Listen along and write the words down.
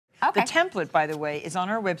Okay. The template, by the way, is on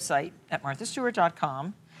our website at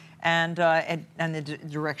marthastewart.com, and the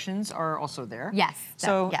directions are also there. Yes.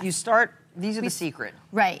 So yes. you start. These are the secret.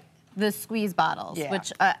 Right. The squeeze bottles, Yeah.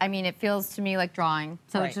 which, I mean, it feels to me like drawing,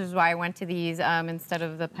 so Right. which is why I went to these instead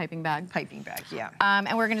of the piping bag. Piping bag, yeah.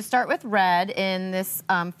 And we're gonna start with red in this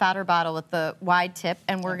fatter bottle with the wide tip,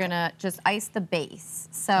 and we're gonna just ice the base.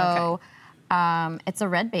 So it's a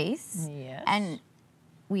red base. Yes. And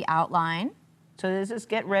we outline. So does this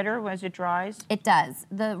get redder as it dries? It does.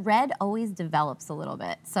 The red always develops a little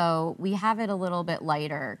bit, so we have it a little bit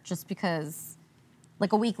lighter just because,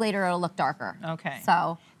 like a week later, it'll look darker. Okay.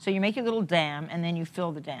 So you make your little dam, and then you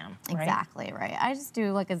fill the dam, right? exactly, right. I just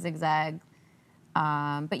do like a zigzag,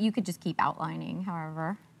 but you could just keep outlining,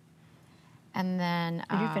 however. And then...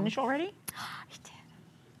 Did you finish already? I did.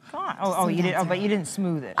 God. Oh, you did. Oh, but you didn't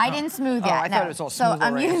smooth it. I didn't smooth it. Oh, I thought it was all smooth So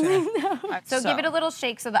I'm already. using... So give it a little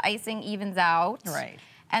shake so the icing evens out. Right.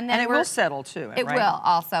 And then it will settle, too, It right? will,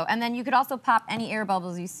 also. And then you could also pop any air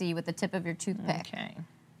bubbles you see with the tip of your toothpick. Okay.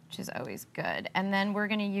 Which is always good. And then we're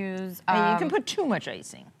gonna use... you can put too much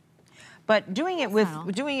icing. But doing it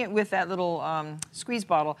with that little squeeze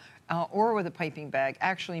bottle or with a piping bag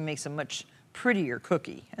actually makes a much prettier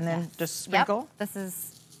cookie. And then just sprinkle. Yep. This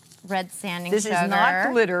is red sanding This sugar. is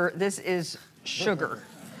not glitter, this is sugar.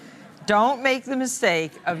 Don't make the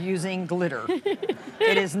mistake of using glitter.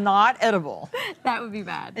 It is not edible. That would be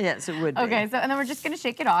bad. Yes, it would be. Okay, so and then we're just gonna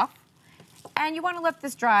shake it off. And you want to let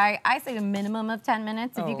this dry, I say a minimum of 10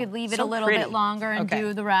 minutes. If you could leave it a little bit longer and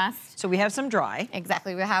do the rest. So we have some dry.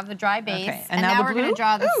 Exactly, we have the dry base. Okay. And now we're gonna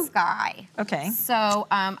draw the sky. Okay. So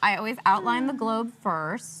I always outline the globe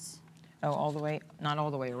first. Oh, all the way, not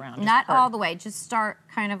all the way around. Not all the way, just start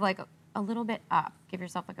kind of like a little bit up. Give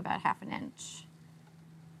yourself like about ½ an inch.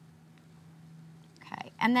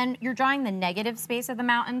 Okay, and then you're drawing the negative space of the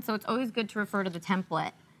mountain, so it's always good to refer to the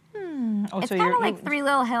template. Oh, It's so kind of like 3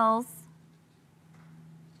 little hills.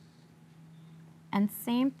 And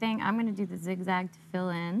same thing, I'm gonna do the zigzag to fill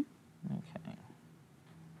in. Okay.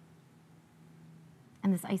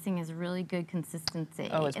 And this icing is really good consistency.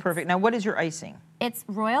 Oh, it's perfect. Now, what is your icing? It's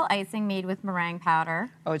royal icing made with meringue powder.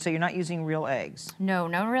 Oh, so you're not using real eggs? No,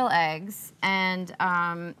 no real eggs. And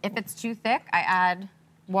if it's too thick, I add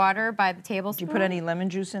water by the tablespoon. Do you put any lemon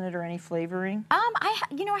juice in it or any flavoring?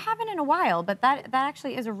 I haven't in a while, but that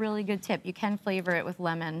actually is a really good tip. You can flavor it with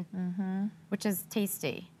lemon, which is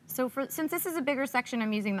tasty. So since this is a bigger section,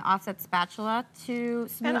 I'm using the offset spatula to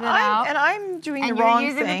smooth it out. And I'm doing the wrong thing.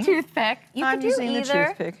 And you're using the toothpick. You could do either. I'm using the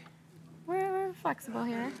toothpick. We're flexible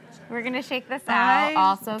here. We're gonna shake this out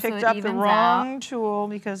also so it evens out. I picked up the wrong tool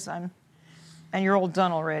because and you're all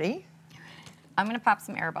done already. I'm gonna pop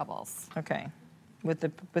some air bubbles. Okay. With the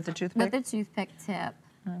toothpick? With the toothpick tip.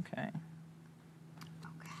 Okay.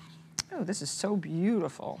 Oh, this is so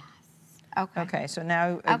beautiful. Okay. Okay, so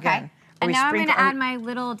now again. And now I'm going to add my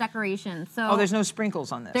little decorations. So oh, there's no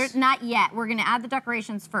sprinkles on this. There's not yet. We're going to add the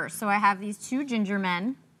decorations first. So I have these 2 ginger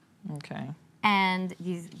men. Okay. And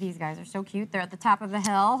these guys are so cute. They're at the top of the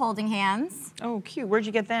hill holding hands. Oh, cute. Where'd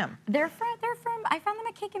you get them? They're from I found them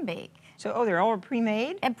at Cake and Bake. So, they're all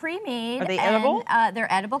pre-made? And pre-made. Are they edible?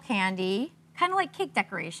 They're edible candy. Kind of like cake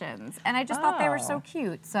decorations. And I just thought they were so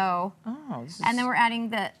cute. So. Oh, this is... And then we're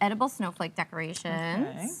adding the edible snowflake decorations.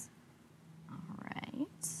 Okay.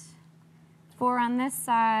 4 on this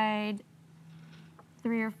side,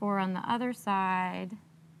 3 or 4 on the other side.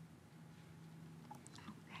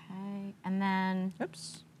 Okay, and then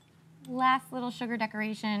last little sugar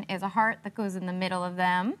decoration is a heart that goes in the middle of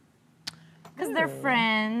them because they're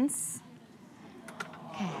friends.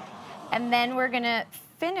 Okay. And then we're gonna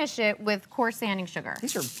finish it with coarse sanding sugar.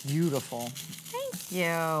 These are beautiful. Thank you.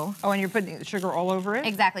 Oh, and you're putting sugar all over it?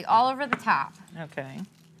 Exactly, all over the top. Okay.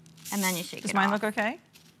 And then you shake it Does mine off. look okay?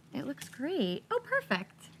 It looks great. Oh,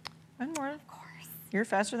 perfect. One more. Of course. You're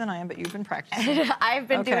faster than I am, but you've been practicing. I've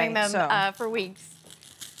been doing them for weeks.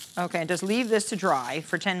 Okay, and just leave this to dry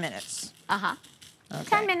for 10 minutes. Uh-huh. Okay.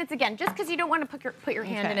 10 minutes again, just because you don't want to put your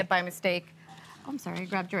hand in it by mistake. Oh, I'm sorry, I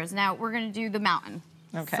grabbed yours. Now we're going to do the mountain.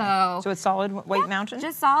 Okay. So it's solid white mountain?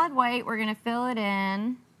 Just solid white. We're going to fill it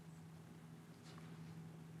in.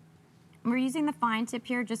 We're using the fine tip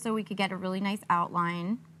here just so we could get a really nice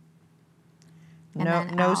outline.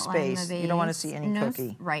 No space. You don't want to see any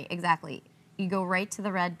cookie. Right, exactly. You go right to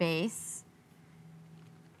the red base,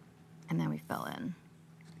 and then we fill in.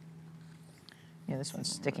 Yeah, this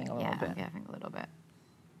one's sticking a little bit. Yeah, I think a little bit.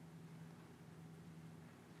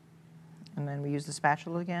 And then we use the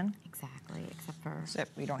spatula again? Exactly,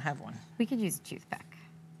 Except we don't have one. We could use a toothpick.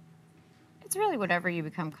 It's really whatever you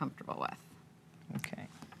become comfortable with. Okay.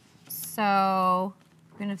 So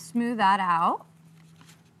we're going to smooth that out.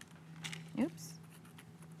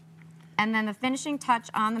 And then the finishing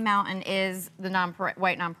touch on the mountain is the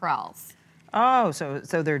white nonpareils. Oh, so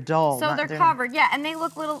they're dull. So they're covered, yeah, and they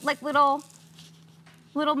look like little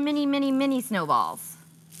mini snowballs.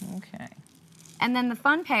 Okay. And then the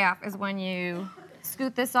fun payoff is when you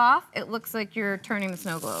scoot this off, it looks like you're turning the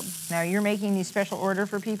snow globe. Now you're making these special order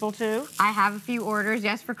for people too? I have a few orders,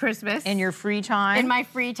 yes, for Christmas. In your free time? In my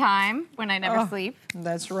free time, when I never sleep.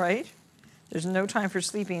 That's right. There's no time for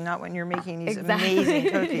sleeping, not when you're making these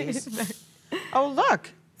amazing cookies. Oh, look.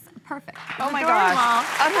 Perfect. Oh my gosh.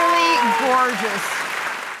 Utterly gorgeous.